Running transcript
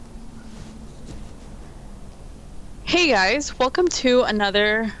Hey guys, welcome to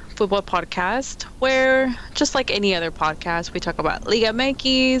another football podcast where, just like any other podcast, we talk about Liga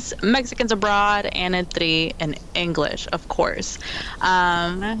MX, Mexicans abroad, and in English, of course.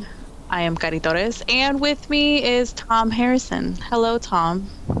 I am Kari, and with me is Tom Harrison. Hello, Tom.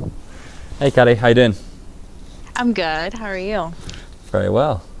 Hey, Kari, how you doing? I'm good. How are you? Very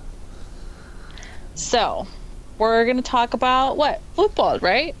well. So, we're going to talk about what? Football,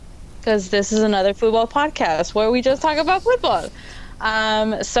 right? Because this is another football podcast where we just talk about football.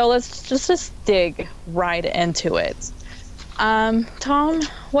 So let's just dig right into it. Tom,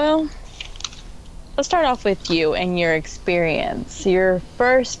 well, let's start off with you and your experience, your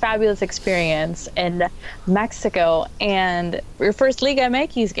first fabulous experience in Mexico and your first Liga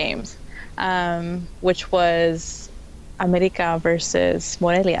MX games, which was America versus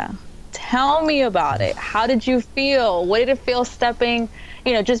Morelia. Tell me about it. How did you feel? What did it feel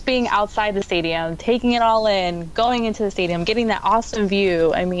just being outside the stadium, taking it all in, going into the stadium, getting that awesome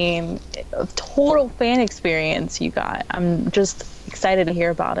view? I mean, a total fan experience you got. I'm just excited to hear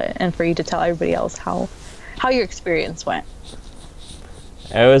about it and for you to tell everybody else how your experience went.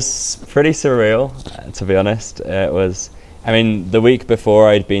 It was pretty surreal, to be honest. The week before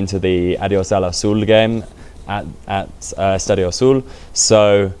I'd been to the Adios al Azul game at Estadio Azul,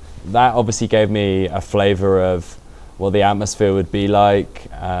 so that obviously gave me a flavour of what the atmosphere would be like,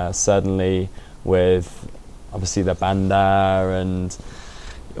 certainly with obviously the banda and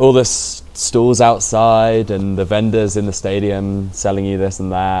all the stalls outside and the vendors in the stadium selling you this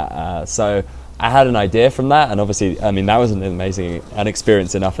and that. So I had an idea from that, and obviously, that was an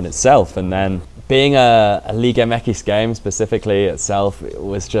experience enough in itself. And then being a Liga MX game specifically itself, it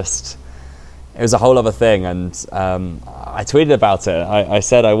was a whole other thing. And I tweeted about it. I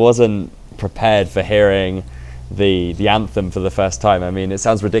said I wasn't prepared for hearing the anthem for the first time. I mean, it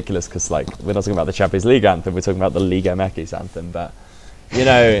sounds ridiculous because we're not talking about the Champions League anthem, we're talking about the Liga MX anthem, but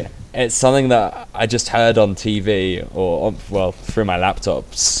it's something that I just heard on TV or through my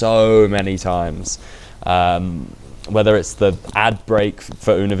laptop so many times, whether it's the ad break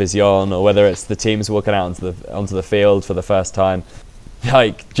for Univision or whether it's the teams walking out onto the field for the first time,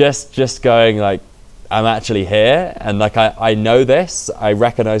 just going I'm actually here, and I know this, I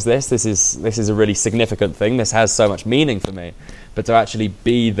recognize this. This is a really significant thing. This has so much meaning for me. But to actually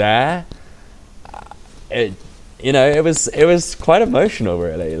be there, it was quite emotional,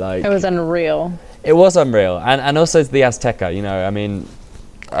 really. It was unreal. It was unreal, and also the Azteca.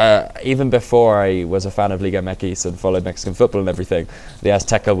 Even before I was a fan of Liga MX and followed Mexican football and everything, the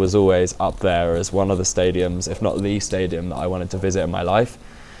Azteca was always up there as one of the stadiums, if not the stadium, that I wanted to visit in my life.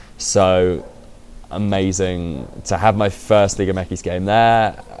 So amazing to have my first Liga MX game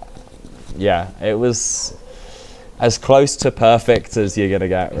there. Yeah, it was as close to perfect as you're gonna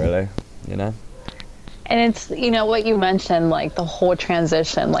get, really. And it's what you mentioned, the whole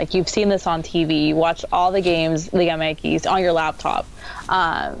transition. You've seen this on TV, you watch all the games Liga MX on your laptop.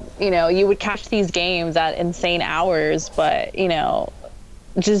 You would catch these games at insane hours, but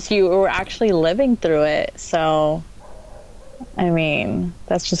just you were actually living through it. So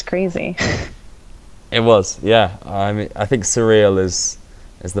that's just crazy. It was, yeah. I think surreal is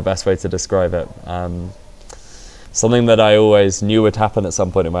the best way to describe it. Something that I always knew would happen at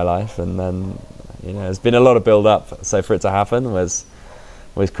some point in my life, and then there's been a lot of build up. So for it to happen was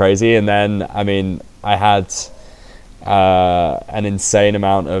crazy. And then I had an insane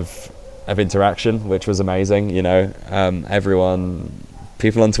amount of interaction, which was amazing.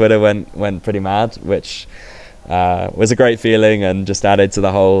 People on Twitter went pretty mad, which was a great feeling and just added to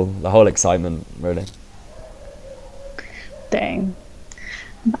the whole excitement, really. Dang,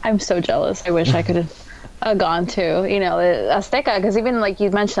 I'm so jealous. I wish I could have gone to Azteca, because even like you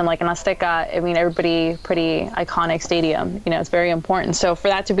mentioned, an Azteca, everybody, pretty iconic stadium. It's very important. So for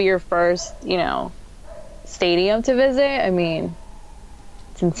that to be your first stadium to visit,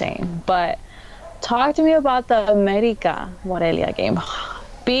 it's insane. But talk to me about the America Morelia game.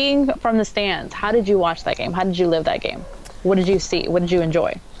 Being from the stands, how did you watch that game? How did you live that game? What did you see? What did you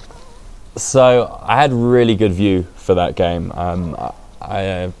enjoy? So I had really good view for that game.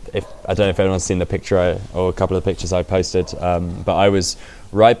 I don't know if anyone's seen the picture or a couple of pictures I posted, but I was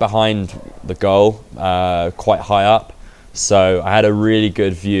right behind the goal, quite high up. So I had a really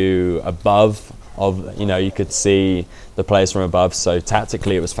good view above you could see the players from above. So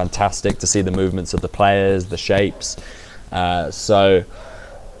tactically it was fantastic to see the movements of the players, the shapes. So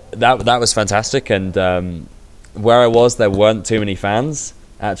that was fantastic. And where I was, there weren't too many fans,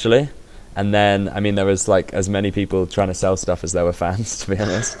 actually. And then, there was as many people trying to sell stuff as there were fans, to be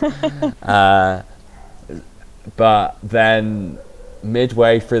honest. But then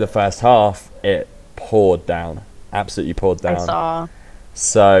midway through the first half, it poured down. absolutely poured down. I saw.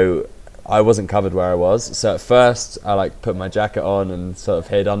 So I wasn't covered where I was. So at first I like put my jacket on and sort of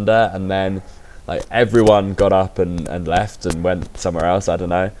hid under, and then like everyone got up and left and went somewhere else. I don't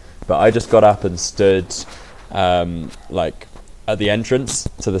know, but I just got up and stood like at the entrance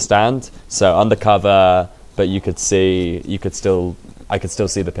to the stand, so undercover, but I could still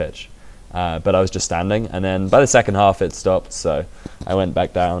see the pitch, but I was just standing. And then by the second half it stopped, so I went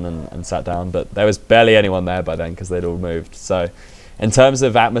back down and sat down, but there was barely anyone there by then because they'd all moved. So in terms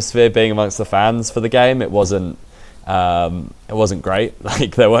of atmosphere being amongst the fans for the game, it wasn't great.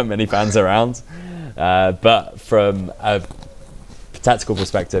 Like there weren't many fans around, but from a tactical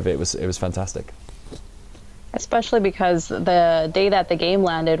perspective it was fantastic. Especially because the day that the game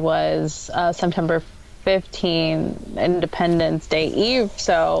landed was September 15, Independence Day Eve.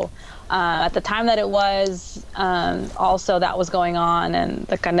 So at the time that it was, also that was going on, and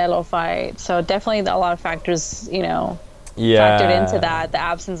the Canelo fight. So definitely a lot of factors, factored into that. The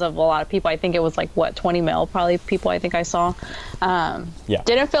absence of a lot of people. I think it was 20 mil probably people I think I saw.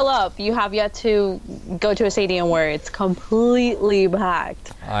 Didn't fill up. You have yet to go to a stadium where it's completely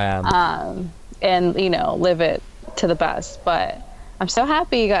packed. I am. And live it to the best. But I'm so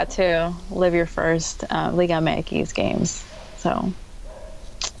happy you got to live your first Liga MX games. So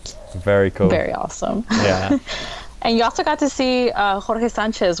very cool, very awesome. Yeah. And you also got to see Jorge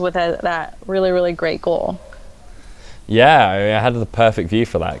Sanchez with that really, really great goal. Yeah, I had the perfect view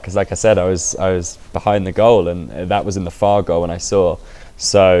for that because, like I said, I was behind the goal, and that was in the far goal when I saw.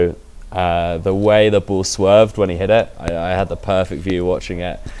 So the way the ball swerved when he hit it, I had the perfect view watching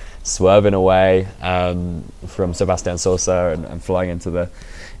it swerving away from Sebastian Sosa and flying into the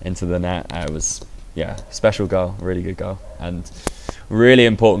net. It was special goal, really good goal, and really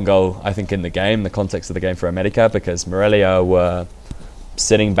important goal I think in the game, the context of the game for America, because Morelia were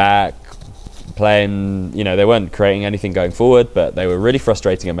sitting back playing, they weren't creating anything going forward, but they were really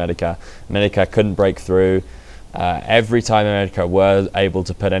frustrating America. America couldn't break through. Every time America were able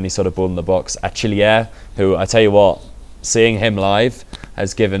to put any sort of ball in the box, Achillier, who I tell you what, seeing him live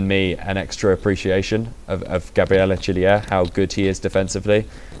has given me an extra appreciation of Gabriel Achillier, how good he is defensively.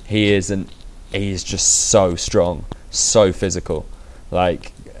 He's just so strong, so physical.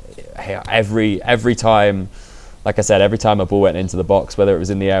 Like every time, like I said, every time a ball went into the box, whether it was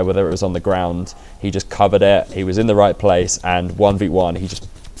in the air, whether it was on the ground, he just covered it. He was in the right place, and 1v1, he just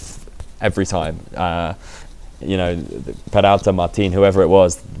every time. Peralta, Martin, whoever it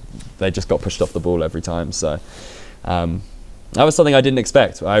was, they just got pushed off the ball every time. So that was something I didn't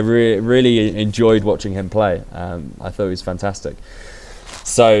expect. I really enjoyed watching him play. I thought he was fantastic.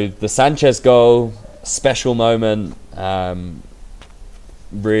 So the Sanchez goal, special moment,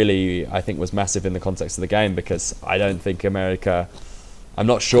 really I think was massive in the context of the game, because I'm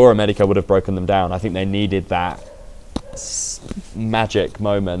not sure America would have broken them down. I think they needed that magic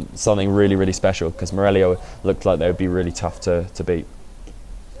moment, something really, really special, because Morelia looked like they would be really tough to beat.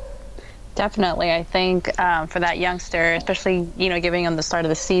 Definitely. I think for that youngster, especially, giving him the start of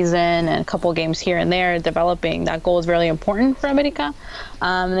the season and a couple games here and there, developing, that goal is really important for America.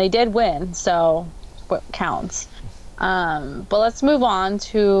 They did win, so what counts. But let's move on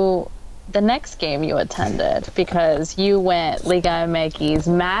to the next game you attended, because you went Liga MX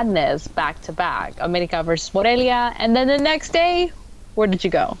madness back-to-back, America versus Morelia, and then the next day, where did you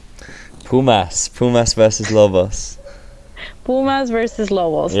go? Pumas versus Lobos. Pumas versus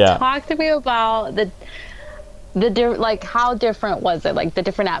Lobos. Yeah. Talk to me about how different was it? Like the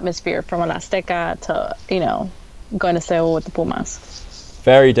different atmosphere from Azteca to, going to Seoul with the Pumas.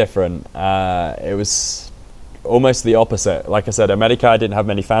 Very different. It was almost the opposite. Like I said, America, I didn't have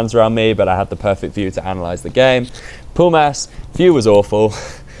many fans around me, but I had the perfect view to analyze the game. Pumas, view was awful.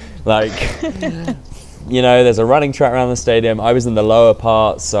 There's a running track around the stadium. I was in the lower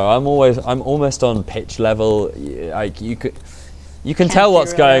part, so I'm almost on pitch level. Like you can tell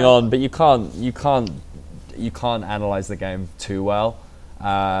what's going on, but you can't analyze the game too well.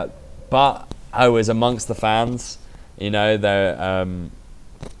 But I was amongst the fans. In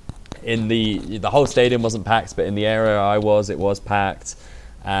the whole stadium wasn't packed, but in the area it was packed,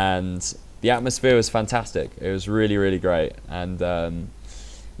 and the atmosphere was fantastic. It was really, really great. And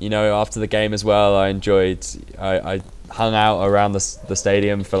after the game as well, I hung out around the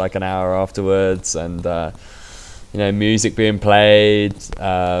stadium for like an hour afterwards, and music being played,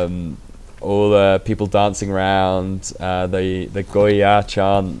 all the people dancing around, the Goya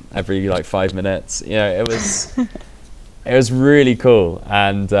chant every 5 minutes. It was it was really cool.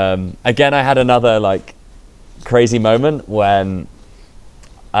 And again, I had another crazy moment when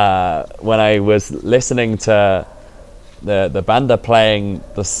I was listening to the banda playing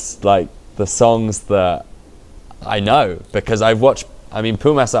the songs that I know, because I've watched,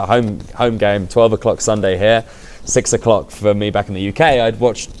 Pumas at home game, 12 o'clock Sunday here, 6 o'clock for me back in the UK. I'd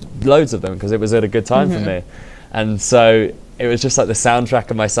watched loads of them because it was at a good time for me. And so it was just like the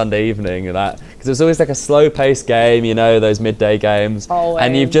soundtrack of my Sunday evening, because it was always like a slow-paced game, those midday games. Always.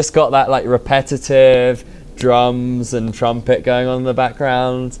 And you've just got that like repetitive drums and trumpet going on in the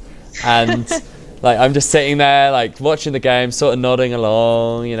background. And like I'm just sitting there like watching the game, sort of nodding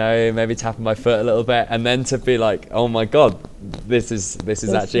along, maybe tapping my foot a little bit, and then to be like, oh my god, this is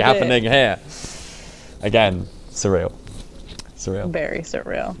actually happening here. Again, surreal. Very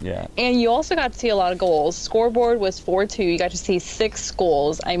surreal. Yeah. And you also got to see a lot of goals. Scoreboard was 4-2. You got to see 6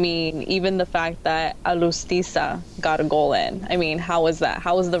 goals. Even the fact that Alustiza got a goal in. How was that?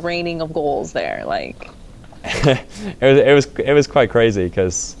 How was the raining of goals there? Like, it was quite crazy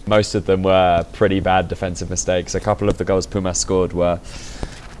because most of them were pretty bad defensive mistakes. A couple of the goals Pumas scored were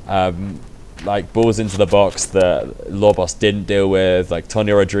like balls into the box that Lobos didn't deal with. Like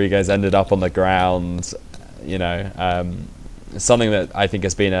Tonio Rodriguez ended up on the ground. Something that I think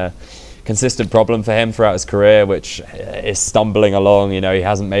has been a consistent problem for him throughout his career, which is stumbling along. He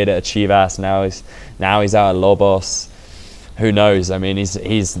hasn't made it at Chivas. Now he's out at Lobos. Who knows?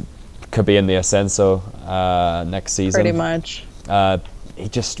 He's could be in the Ascenso next season. Pretty much. He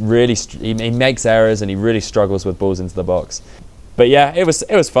just really he makes errors and he really struggles with balls into the box. But yeah, it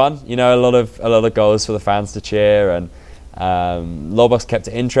was fun. A lot of goals for the fans to cheer, and Lobos kept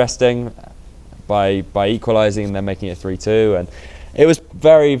it interesting by equalising and then making it 3-2, and it was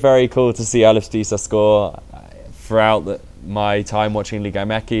very, very cool to see Alustiza score throughout my time watching Liga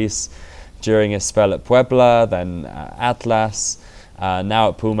MX, during his spell at Puebla, then Atlas, now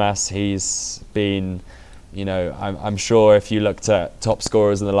at Pumas. He's been, I'm sure if you looked at top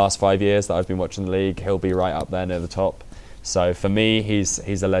scorers in the last 5 years that I've been watching the league, he'll be right up there near the top. So for me,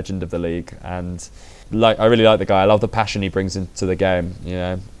 he's a legend of the league, and I really like the guy. I love the passion he brings into the game.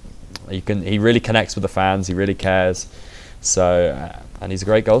 He really connects with the fans. He really cares. So, and he's a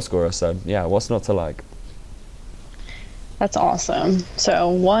great goal scorer. So, yeah, what's not to like? That's awesome. So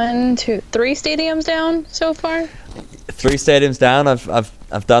 1, 2, 3 stadiums down so far. 3 stadiums down.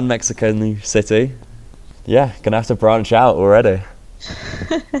 I've done Mexico City. Yeah, gonna have to branch out already.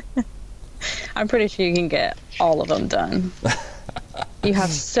 I'm pretty sure you can get all of them done. You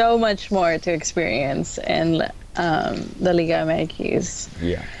have so much more to experience in the Liga MX.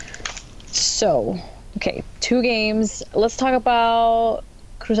 Yeah. So, okay, 2 games. Let's talk about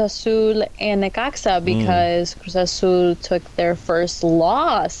Cruz Azul and Necaxa, because Cruz Azul took their first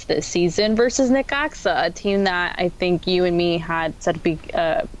loss this season versus Necaxa, a team that I think you and me had said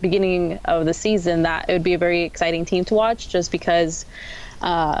beginning of the season that it would be a very exciting team to watch, just because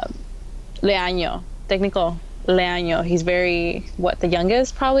Leaño, technical Leaño, he's the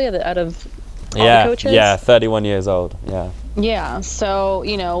youngest probably out of all the coaches? Yeah, 31 years old, yeah. Yeah, so,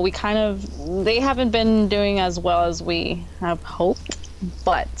 they haven't been doing as well as we have hoped,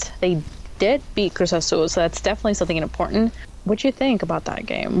 but they did beat Cruz Azul, so that's definitely something important. What do you think about that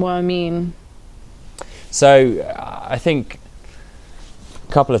game? Well, so I think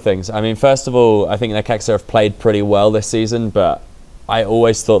a couple of things. First of all, I think Necaxa have played pretty well this season, but I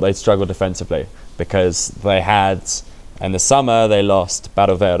always thought they'd struggle defensively because they had... In the summer, they lost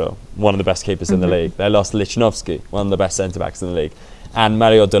Barovero, one of the best keepers in the league. They lost Lichnowsky, one of the best centre-backs in the league. And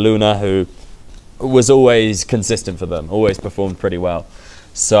Mario De Luna, who was always consistent for them, always performed pretty well.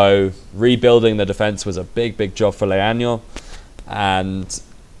 So rebuilding the defence was a big, big job for Leaño. And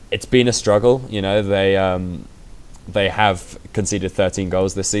it's been a struggle. They have conceded 13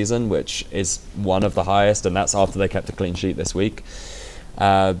 goals this season, which is one of the highest, and that's after they kept a clean sheet this week.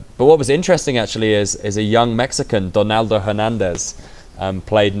 But what was interesting actually is a young Mexican, Donaldo Hernandez,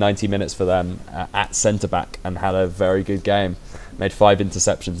 played 90 minutes for them at centre-back and had a very good game. Made 5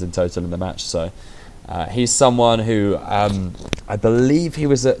 interceptions in total in the match. So he's someone who I believe he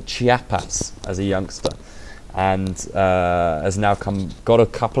was at Chiapas as a youngster and has now got a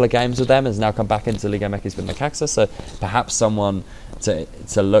couple of games with them, has now come back into Liga MX with Necaxa. So perhaps someone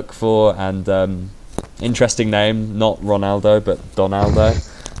to look for, and interesting name, not Ronaldo, but Donaldo.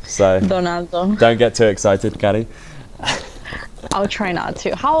 So Donaldo. Don't get too excited, Kari. I'll try not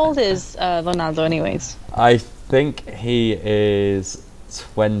to. How old is Ronaldo anyways? I think he is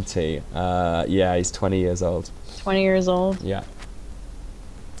 20. Yeah, he's 20 years old. 20 years old? Yeah.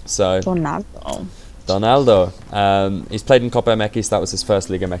 So Donaldo. He's played in Copa MX. That was his first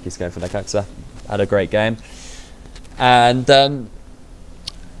Liga MX game for Necaxa. Had a great game. And the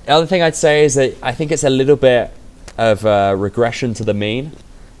other thing I'd say is that I think it's a little bit of a regression to the mean,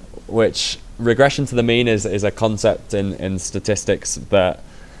 which regression to the mean is a concept in statistics that,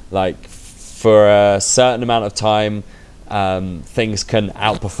 like, for a certain amount of time, things can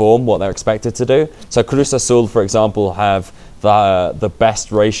outperform what they're expected to do. So Cruz Azul, for example, have the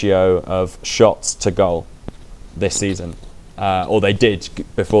best ratio of shots to goal this season, or they did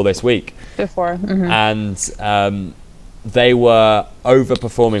before this week. And they were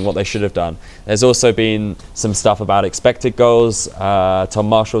overperforming what they should have done. There's also been some stuff about expected goals. Tom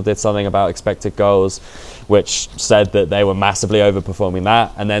Marshall did something about expected goals, which said that they were massively overperforming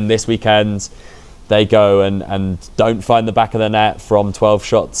that. And then this weekend, they go and don't find the back of the net from 12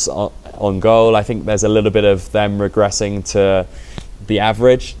 shots on goal. I think there's a little bit of them regressing to the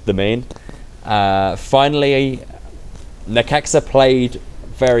average, the mean. Finally, Necaxa played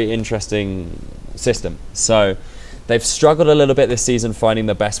very interesting system. So they've struggled a little bit this season finding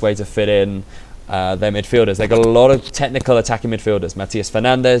the best way to fit in their midfielders. They've got a lot of technical attacking midfielders. Matias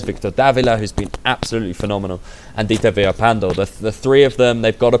Fernandez, Victor Davila, who's been absolutely phenomenal, and Dieter Villalpando. The three of them,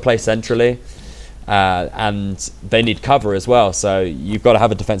 they've got to play centrally. And they need cover as well, so you've got to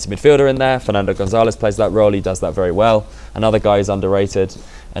have a defensive midfielder in there. Fernando Gonzalez plays that role, he does that very well. Another guy is underrated,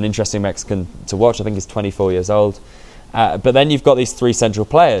 an interesting Mexican to watch. I think he's 24 years old. But then you've got these three central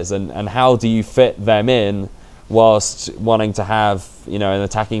players, and how do you fit them in whilst wanting to have, you know, an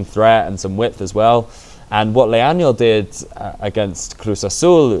attacking threat and some width as well? And what Leaño did against Cruz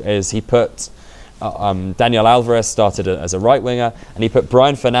Azul is he put Daniel Alvarez started as a right winger, and he put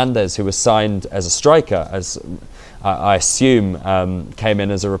Brian Fernandez, who was signed as a striker, as I assume came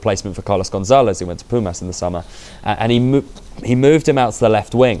in as a replacement for Carlos Gonzalez, who went to Pumas in the summer, and he moved him out to the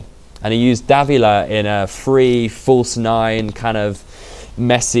left wing, and he used Davila in a free false nine, kind of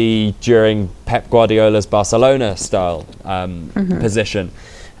Messi during Pep Guardiola's Barcelona style position.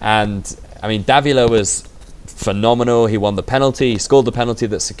 And I mean, Davila was phenomenal. He won the penalty, he scored the penalty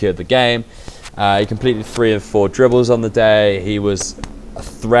that secured the game. He completed 3 of 4 dribbles on the day. He was a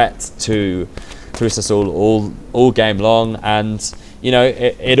threat to Cruz Azul all game long, and you know,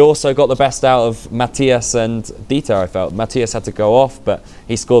 it also got the best out of Matias and Dieter. I felt Matias had to go off, but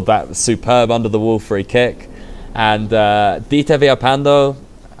he scored that superb under the wall free kick. And Dieter Villalpando,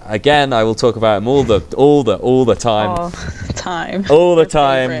 again, I will talk about him all the time. All the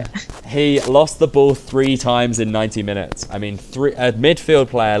time. He lost the ball 3 times in 90 minutes. I mean, a midfield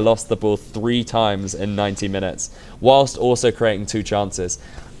player lost the ball 3 times in 90 minutes, whilst also creating 2 chances.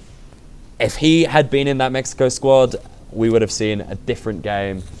 If he had been in that Mexico squad, we would have seen a different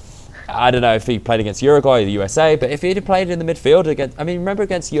game. I don't know if he played against Uruguay or the USA, but if he'd have played in the midfield against, I mean, remember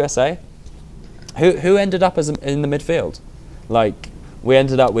against USA? Who ended up in the midfield? Like, we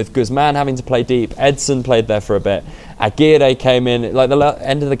ended up with Guzman having to play deep. Edson played there for a bit. Aguirre came in, like the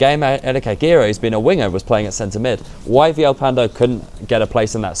end of the game, Eric Aguirre, who's been a winger, was playing at centre mid. Why Villalpando couldn't get a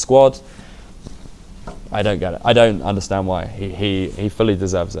place in that squad, I don't get it. I don't understand why. He fully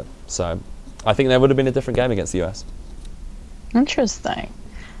deserves it. So I think there would have been a different game against the US. Interesting.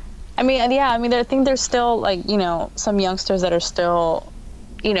 I mean, yeah, I think there's still, like, you know, some youngsters that are still,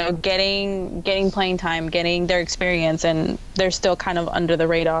 you know, getting playing time, getting their experience, and they're still kind of under the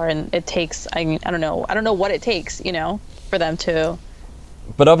radar, and it takes, I don't know what it takes, you know, for them to.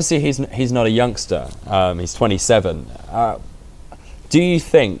 But obviously he's not a youngster. He's 27. Do you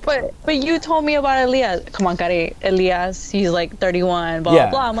think? But you told me about Elias. Come on, Kari. Elias, he's like 31, blah,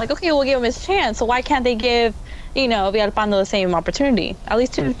 blah. I'm like, okay, we'll give him his chance. So why can't they give, you know, Villalpando the same opportunity? At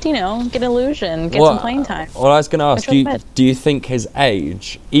least to, you know, get an illusion, get some playing time. Well, I was going to ask, do you think his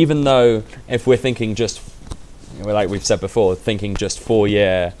age, even though if we're thinking just, like we've said before, thinking just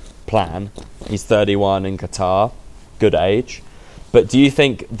 4-year plan, he's 31 in Qatar, good age, but do you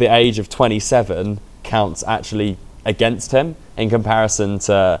think the age of 27 counts actually against him in comparison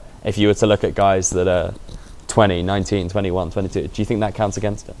to if you were to look at guys that are 20, 19, 21, 22? Do you think that counts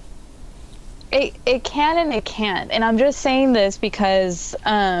against him? It can and it can't. And I'm just saying this because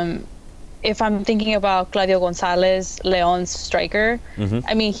if I'm thinking about Claudio Gonzalez, Leon's striker,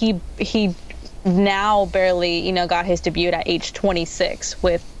 I mean, he now barely, you know, got his debut at age 26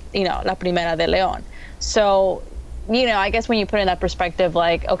 with, you know, La Primera de Leon. So, you know, I guess when you put in that perspective,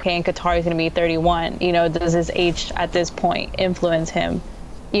 like, okay, in Qatar he's going to be 31, you know, does his age at this point influence him,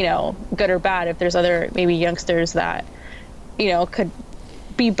 you know, good or bad, if there's other maybe youngsters that, you know, could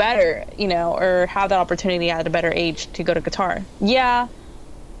be better, you know, or have that opportunity at a better age to go to Qatar? Yeah,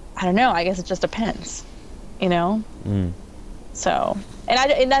 I don't know. I guess it just depends, you know? So,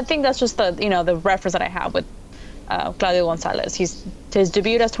 and I think that's just the, you know, the reference that I have with Claudio Gonzalez. His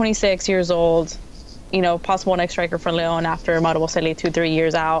debut as 26 years old, you know, possible next striker for Leon after Mauro Boselli 2-3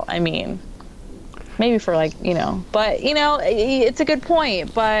 years out. I mean, maybe for, like, you know, but, you know, it's a good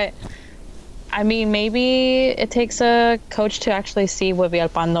point, but I mean, maybe it takes a coach to actually see what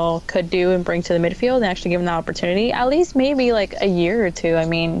Villalpando could do and bring to the midfield and actually give him the opportunity. At least maybe like a year or two. I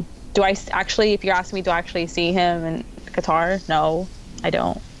mean, do I actually, if you ask me, do I actually see him in Qatar? No, I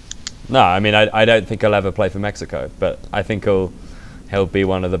don't. No, I mean, I don't think he'll ever play for Mexico, but I think he'll be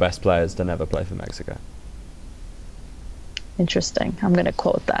one of the best players to never play for Mexico. Interesting. I'm going to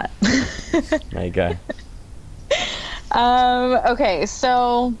quote that. There you go. Okay,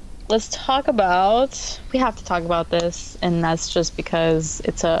 so let's talk about, we have to talk about this, and that's just because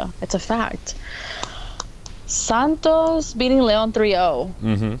it's a fact. Santos beating León 3-0.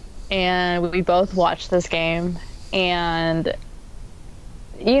 Mm-hmm. And we both watched this game, and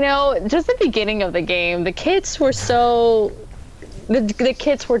just the beginning of the game, the kids were the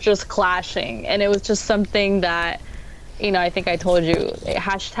kids were just clashing, and it was just something that, I think I told you,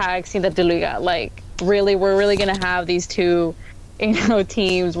 hashtag Sin de Liga, like, really, we're really going to have these two,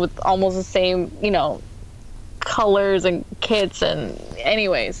 teams with almost the same, colors and kits, and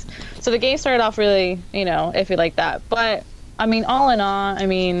anyways. So the game started off really, iffy like that. But, I mean, all in all,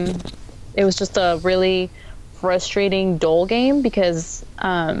 it was just a really frustrating, dull game because,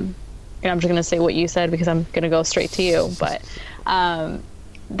 and I'm just going to say what you said because I'm going to go straight to you, but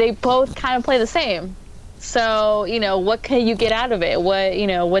they both kind of play the same. So, what can you get out of it? What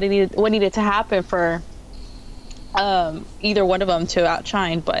needed to happen for either one of them to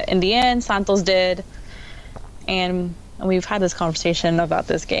outshine? But in the end, Santos did, and we've had this conversation about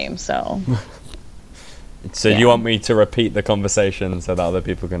this game, so... So you want me to repeat the conversation so that other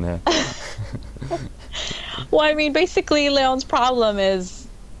people can hear? Well, I mean, basically, Leon's problem is,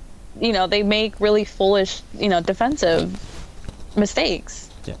 they make really foolish, defensive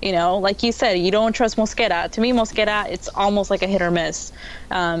mistakes. Yeah. Like you said, you don't trust Mosquera. To me, Mosquera, it's almost like a hit or miss.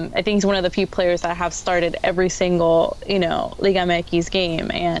 I think he's one of the few players that have started every single, Liga MX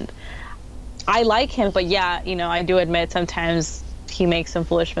game. And I like him, but yeah, I do admit sometimes he makes some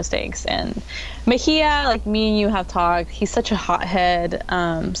foolish mistakes. And Mejia, like me and you have talked, he's such a hothead,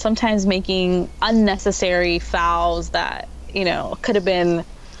 sometimes making unnecessary fouls that, could have been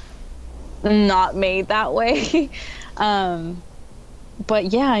not made that way.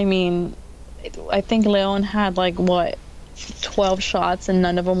 But yeah, I mean, I think Leon had 12 shots and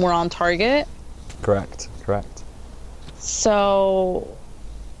none of them were on target. Correct. So,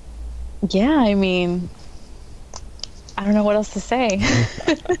 yeah, I mean, I don't know what else to say.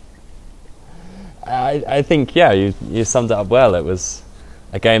 I think, yeah, you summed it up well. It was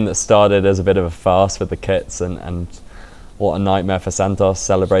a game that started as a bit of a farce with the kits, and what a nightmare for Santos,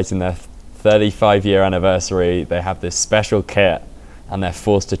 celebrating their 35-year anniversary. They have this special kit, and they're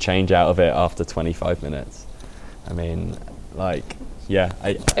forced to change out of it after 25 minutes. I mean, yeah.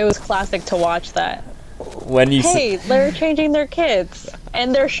 It was classic to watch that. They're changing their kits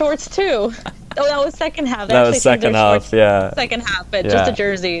and their shorts too. Oh, that was second half. That was second half, yeah. Second half, but just the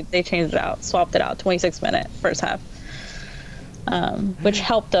jersey, they changed it out, swapped it out. 26-minute first half, which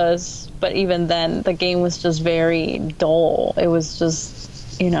helped us. But even then, the game was just very dull. It was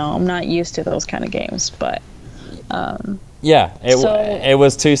just, I'm not used to those kind of games. But it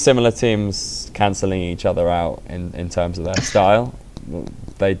was two similar teams cancelling each other out in terms of their style.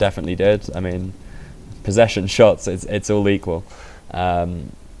 They definitely did. I mean, possession shots, it's all equal.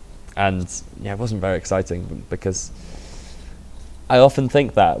 And yeah, it wasn't very exciting because I often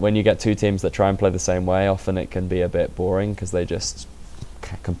think that when you get two teams that try and play the same way, often it can be a bit boring because they just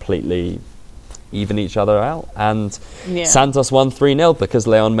completely even each other out. And Santos won 3-0 because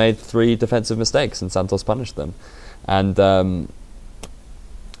Leon made 3 defensive mistakes and Santos punished them. And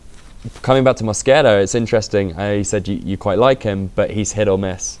coming back to Mosquera, it's interesting. You said you quite like him, but he's hit or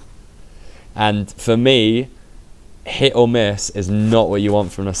miss. And for me, hit or miss is not what you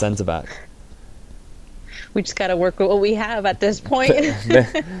want from a centre-back. We just got to work with what we have at this point.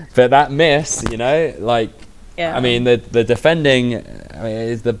 But that miss, I mean, the defending,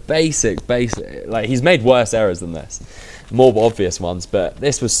 is the basic. He's made worse errors than this, more obvious ones, but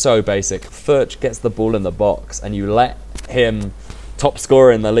this was so basic. Furch gets the ball in the box, and you let him, top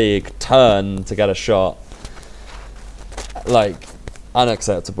scorer in the league, turn to get a shot.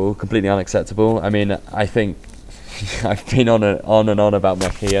 Unacceptable, completely unacceptable. I mean, I think I've been on and on about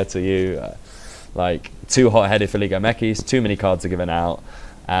Mejia to you. Too hot-headed for Liga MX, too many cards are given out,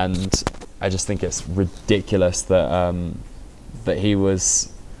 and I just think it's ridiculous that that he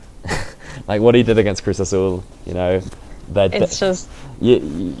was what he did against Cruz Azul. It's just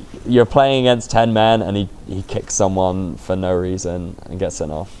you're playing against 10 men, and he kicks someone for no reason and gets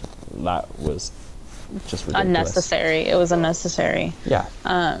sent off. That was just ridiculous. Unnecessary. It was unnecessary. Yeah.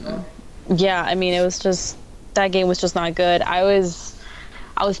 Yeah. I mean, it was just, that game was just not good. I was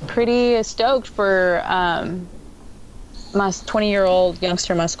I was pretty stoked for my 20-year-old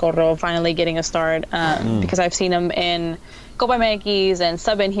youngster Mascorro finally getting a start because I've seen him in Copa MX and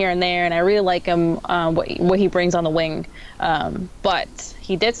sub in here and there, and I really like him, what he brings on the wing. But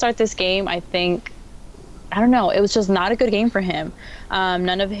he did start this game. I think, I don't know, it was just not a good game for him.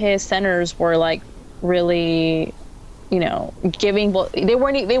 None of his centers were like really, giving. They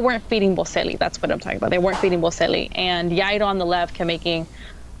weren't feeding Boselli. That's what I'm talking about. They weren't feeding Boselli, and Jairo on the left kept making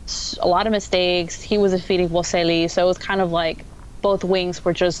a lot of mistakes. He wasn't feeding Boselli, so it was kind of like both wings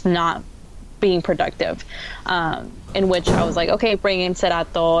were just not being productive. In which I was like, okay, bring in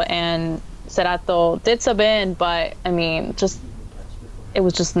Cerato, and Cerato did sub in, but I mean, it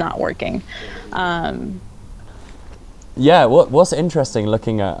was just not working. Yeah, what's interesting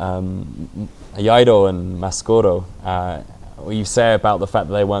looking at Jairo and Mascoro, what you say about the fact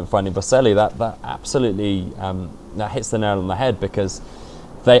that they weren't finding Boselli, that absolutely that hits the nail on the head, because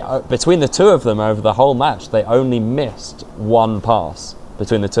they between the two of them over the whole match, they only missed one pass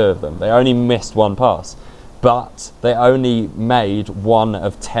between the two of them. They only missed one pass, but they only made 1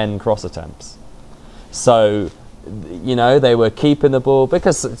 of 10 cross attempts. So, they were keeping the ball,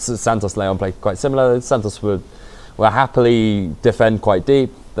 because Santos Leon played quite similar. Santos will happily defend quite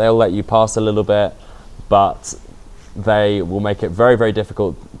deep. They'll let you pass a little bit, but they will make it very, very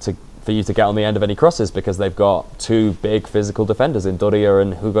difficult for you to get on the end of any crosses, because they've got 2 big physical defenders in Doria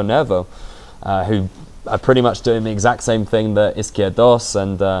and Hugo Nervo, who are pretty much doing the exact same thing that Izquierdos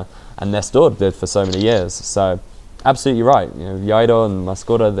and Nestor did for so many years. So absolutely right. Jairo and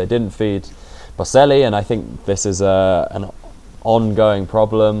Mascora, they didn't feed Boselli, and I think this is an ongoing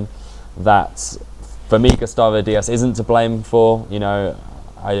problem that, for me, Gustavo Diaz isn't to blame for.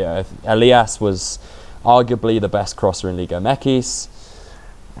 Elias was arguably the best crosser in Liga MX,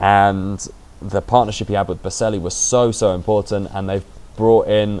 and the partnership he had with Boselli was so important, and they've brought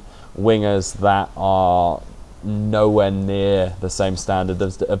in wingers that are nowhere near the same standard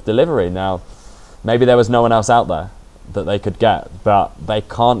of delivery. Now, maybe there was no one else out there that they could get, but they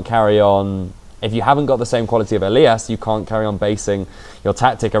can't carry on. If you haven't got the same quality of Elias, you can't carry on basing your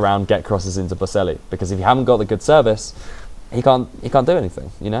tactic around get crosses into Boselli, because if you haven't got the good service, he can't do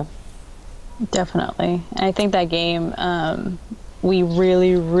anything, Definitely. And I think that game, we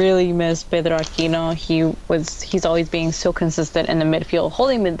really, really missed Pedro Aquino. He's always being so consistent in the midfield,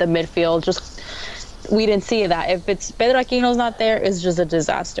 holding the midfield. We didn't see that. If it's Pedro Aquino's not there, it's just a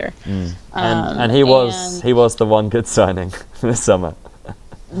disaster. And he was the one good signing this summer.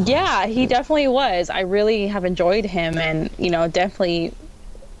 Yeah, he definitely was. I really have enjoyed him, and definitely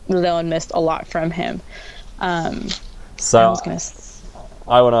Leon missed a lot from him. So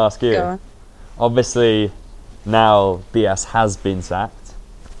I want to ask you. Obviously, now Diaz has been sacked,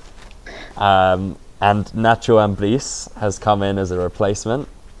 and Nacho Ambriz has come in as a replacement.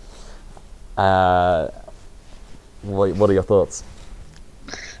 What are your thoughts?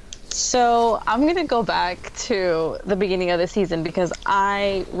 So I'm going to go back to the beginning of the season, because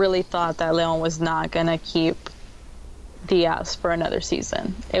I really thought that Leon was not going to keep Diaz for another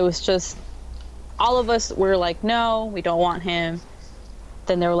season. It was just, all of us were like, no, we don't want him.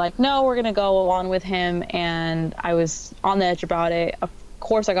 Then they were like, no, we're going to go on with him. And I was on the edge about it. Of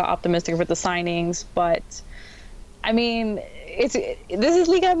course, I got optimistic with the signings, but I mean, this is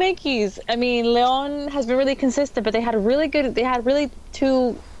Liga MX. I mean, Leon has been really consistent, but they had really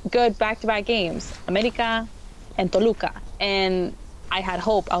 2 good back-to-back games, America and Toluca. And I had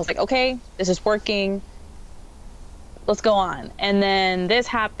hope. I was like, okay, this is working. Let's go on. And then this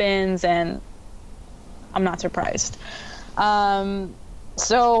happens, and I'm not surprised.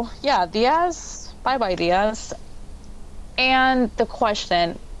 So, yeah, Diaz, bye-bye Diaz. And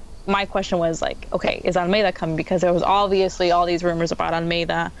my question was like, okay, is Almeida coming? Because there was obviously all these rumors about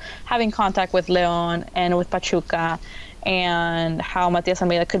Almeida having contact with Leon and with Pachuca, and how Matias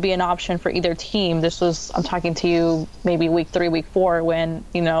Almeida could be an option for either team. I'm talking to you maybe week 3, week 4, when,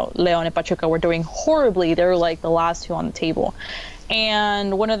 Leon and Pachuca were doing horribly. They were like the last 2 on the table.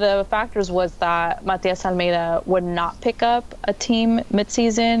 And one of the factors was that Matias Almeida would not pick up a team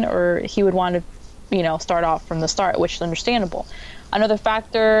midseason, or he would want to, start off from the start, which is understandable. Another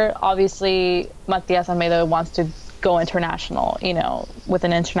factor, obviously, Matias Almeida wants to go international, with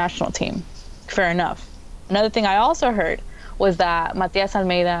an international team. Fair enough. Another thing I also heard was that Matias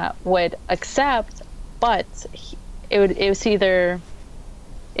Almeida would accept, but it's either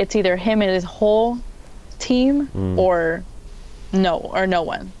him and his whole team or no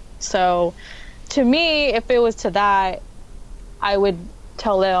one. So to me, if it was to that, I would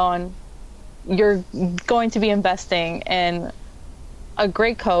tell Leon, you're going to be investing in a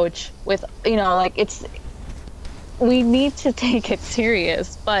great coach with, we need to take it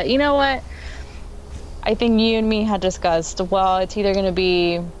serious. But you know what? I think you and me had discussed, well, it's either going to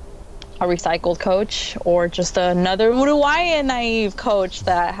be a recycled coach or just another Uruguayan naive coach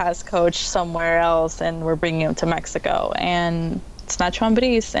that has coached somewhere else and we're bringing him to Mexico. And it's Nacho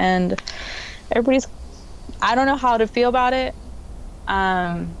Ambriz, and I don't know how to feel about it.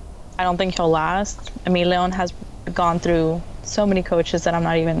 I don't think he'll last. I mean, Leon has gone through so many coaches that I'm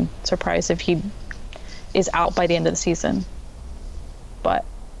not even surprised if he is out by the end of the season. But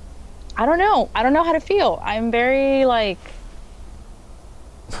I don't know. I don't know how to feel. I'm very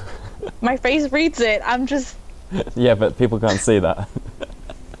my face reads it. I'm just... Yeah, but people can't see that.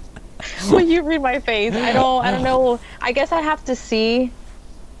 When you read my face, I don't know. I guess I have to see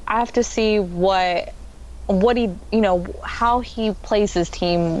what he, how he plays his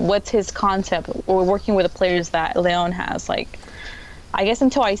team, what's his concept, or working with the players that Leon has. I guess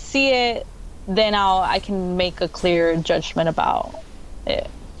until I see it, then I can make a clear judgment about it.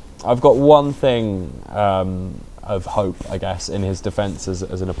 I've got one thing of hope, I guess, in his defence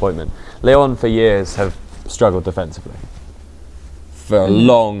as an appointment. Leon for years have struggled defensively. For a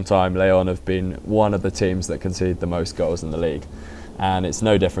long time, Leon have been one of the teams that concede the most goals in the league. And it's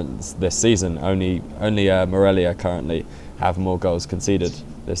no different this season. Only Morelia currently have more goals conceded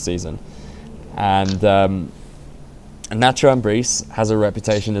this season. And Nacho Ambriz has a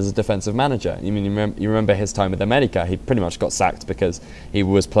reputation as a defensive manager. You remember his time with America? He pretty much got sacked because he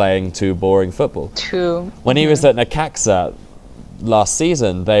was playing too boring football. When he was at Necaxa last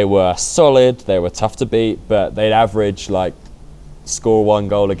season, they were solid, they were tough to beat, but they'd average score 1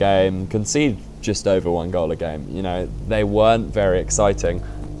 goal a game, concede just over 1 goal a game. They weren't very exciting,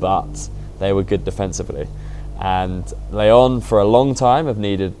 but they were good defensively. And Leon, for a long time, have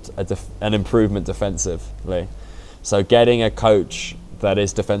needed an improvement defensively. So getting a coach that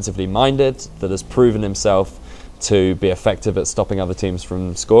is defensively minded, that has proven himself to be effective at stopping other teams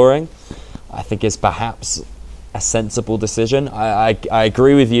from scoring, I think is perhaps a sensible decision. I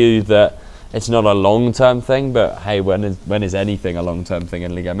agree with you that it's not a long-term thing, but hey, when is anything a long-term thing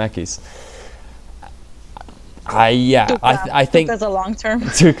in Liga MX? I think Tuca's a long-term.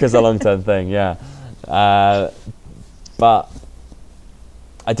 Tuca's a long-term thing, yeah. But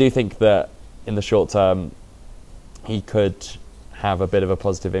I do think that in the short term, he could have a bit of a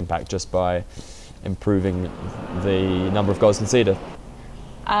positive impact just by improving the number of goals conceded.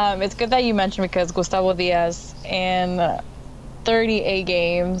 It's good that you mentioned, because Gustavo Diaz in 38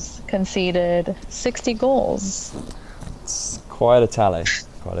 games conceded 60 goals. It's quite a tally.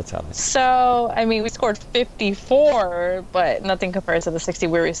 So, I mean, we scored 54, but nothing compares to the 60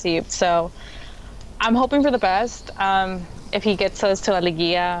 we received. So, I'm hoping for the best. If he gets us to La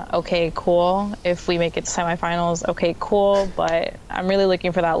Liguilla, okay, cool. If we make it to semifinals, okay, cool. But I'm really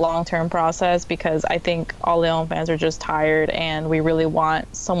looking for that long-term process, because I think all Leon fans are just tired and we really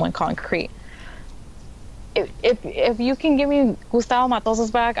want someone concrete. If you can give me Gustavo Matosas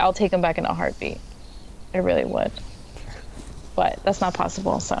back, I'll take him back in a heartbeat. I really would. But that's not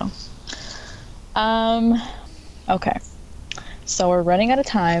possible, so. Okay. So we're running out of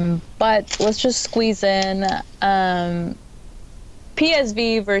time, but let's just squeeze in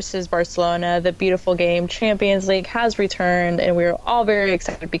PSV versus Barcelona, the beautiful game. Champions League has returned, and we're all very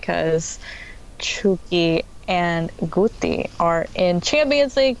excited because Chucky and Guti are in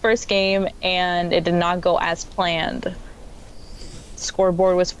Champions League first game, and it did not go as planned.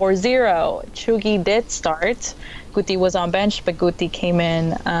 Scoreboard was 4-0. Chucky did start. Guti was on bench, but Guti came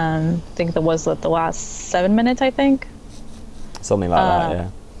in, I think that was the last 7 minutes, I think. Something like that, yeah.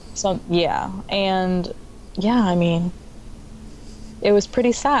 So, yeah. And, yeah, I mean, it was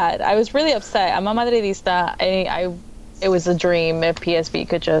pretty sad. I was really upset. I'm a Madridista. It was a dream if PSV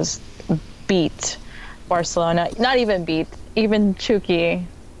could just beat Barcelona. Not even beat. Even Chucky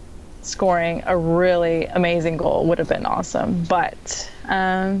scoring a really amazing goal would have been awesome. But,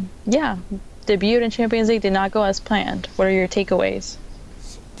 yeah. Debut in Champions League did not go as planned. What are your takeaways?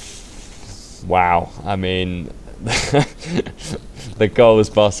 Wow. I mean, the goals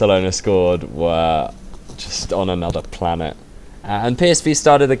Barcelona scored were just on another planet. And PSV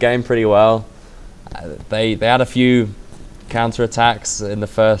started the game pretty well. They had a few counter-attacks in the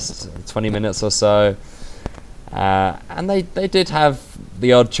first 20 minutes or so. And they did have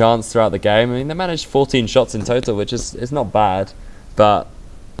the odd chance throughout the game. I mean, they managed 14 shots in total, which is not bad. But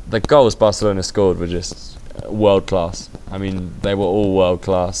the goals Barcelona scored were just world-class. I mean, they were all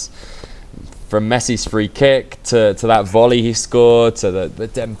world-class. From Messi's free kick to that volley he scored, to the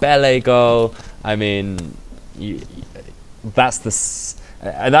Dembele goal. I mean, that's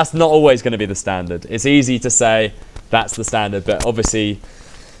not always going to be the standard. It's easy to say that's the standard, but obviously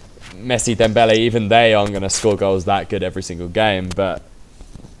Messi, Dembele, even they aren't going to score goals that good every single game, but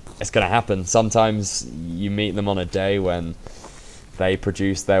it's going to happen. Sometimes you meet them on a day when they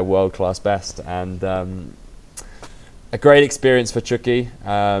produce their world-class best, and a great experience for Chucky.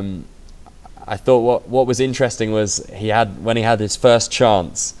 I thought what was interesting was when he had his first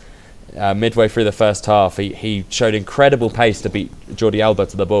chance midway through the first half, he showed incredible pace to beat Jordi Alba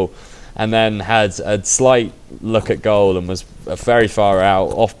to the ball, and then had a slight look at goal and was very far out,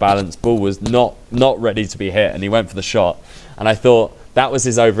 off balance. Ball was not ready to be hit, and he went for the shot. And I thought that was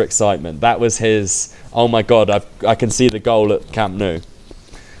his overexcitement. That was his, oh my God, I can see the goal at Camp Nou.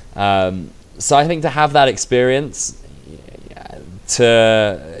 So I think to have that experience, he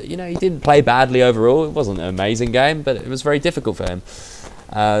didn't play badly overall. It wasn't an amazing game, but it was very difficult for him.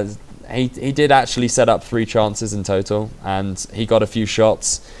 He did actually set up 3 chances in total, and he got a few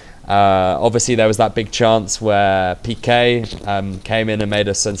shots. Obviously, there was that big chance where Piqué came in and made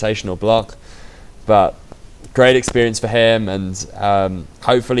a sensational block, but great experience for him, and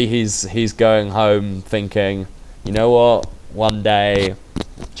hopefully he's going home thinking, you know what, one day,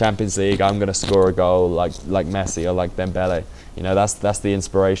 Champions League, I'm going to score a goal like Messi or like Dembele. That's the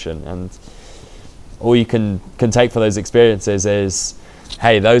inspiration, and all you can take for those experiences is,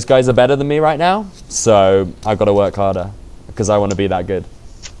 hey, those guys are better than me right now, so I've got to work harder because I want to be that good.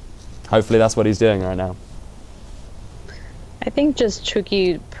 Hopefully that's what he's doing right now. I think just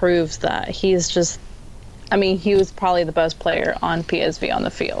Chucky proves that he was probably the best player on PSV on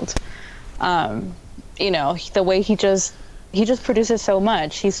the field. The way he just produces so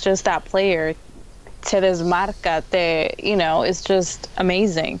much. He's just that player. Se desmarca, it's just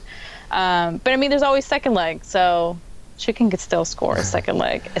amazing. But there's always second leg, so Chicken could still score a second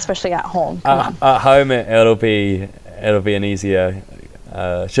leg, especially at home. At home, it'll be an easier,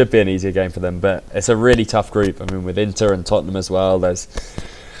 should be an easier game for them. But it's a really tough group. With Inter and Tottenham as well, there's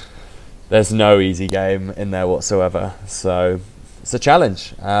no easy game in there whatsoever. So it's a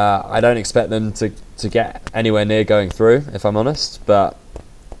challenge. I don't expect them to get anywhere near going through, if I'm honest. But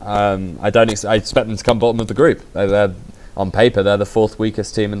I expect them to come bottom of the group. They're on paper, they're the 4th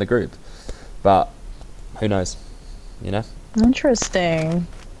weakest team in the group. But who knows? Interesting.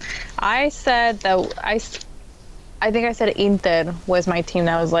 I said that I think I said Inter was my team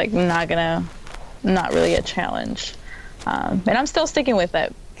that was not really a challenge. And I'm still sticking with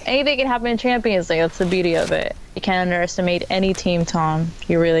it. Anything can happen in Champions League. That's the beauty of it. You can't underestimate any team, Tom.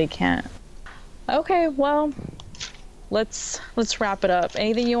 You really can't. Okay, well, let's wrap it up.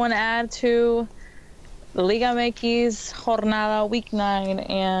 Anything you want to add to the Liga MX Jornada Week 9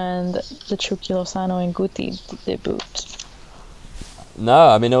 and the Chucky Lozano and Guti debut?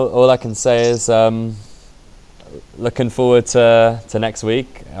 No, all I can say is looking forward to next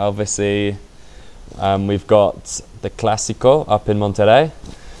week. Obviously, we've got the Clásico up in Monterrey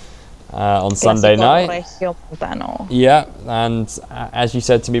on Sunday night. Yeah, and as you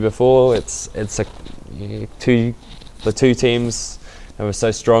said to me before, the two teams that were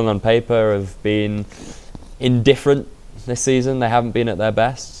so strong on paper have been indifferent this season. They haven't been at their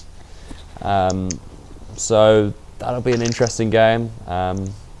best. So that'll be an interesting game.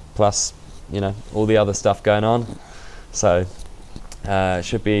 Plus, all the other stuff going on. So it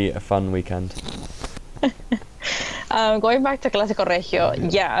should be a fun weekend. Going back to Clásico Regio,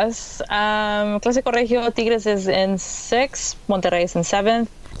 yes. Clásico Regio, Tigres is in 6th, Monterrey is in 7th.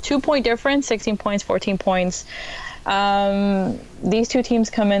 2-point difference, 16 points, 14 points. These two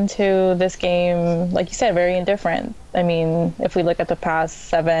teams come into this game, like you said, very indifferent. If we look at the past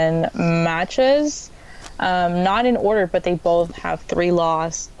 7 matches, not in order, but they both have 3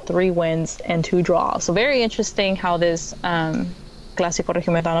 losses, 3 wins, and 2 draws. So very interesting how this Clásico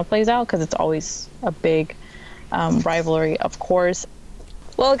Regiomontano plays out, because it's always a big rivalry, of course.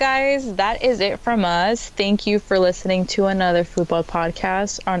 Well, guys, that is it from us. Thank you for listening to another football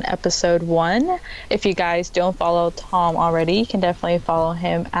podcast on episode 1. If you guys don't follow Tom already, you can definitely follow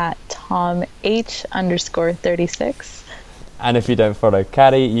him at TomH_36. And if you don't follow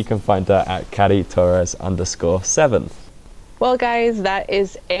Kari, you can find her at KariTorres_7. Well, guys, that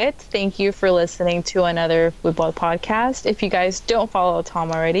is it. Thank you for listening to another football podcast. If you guys don't follow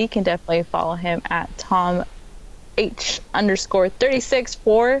Tom already, you can definitely follow him at TomH_36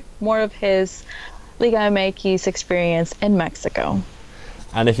 for more of his Liga MX experience in Mexico.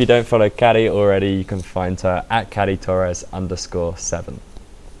 And if you don't follow Kari already, you can find her at KariTorres_7.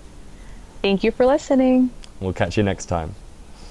 Thank you for listening. We'll catch you next time.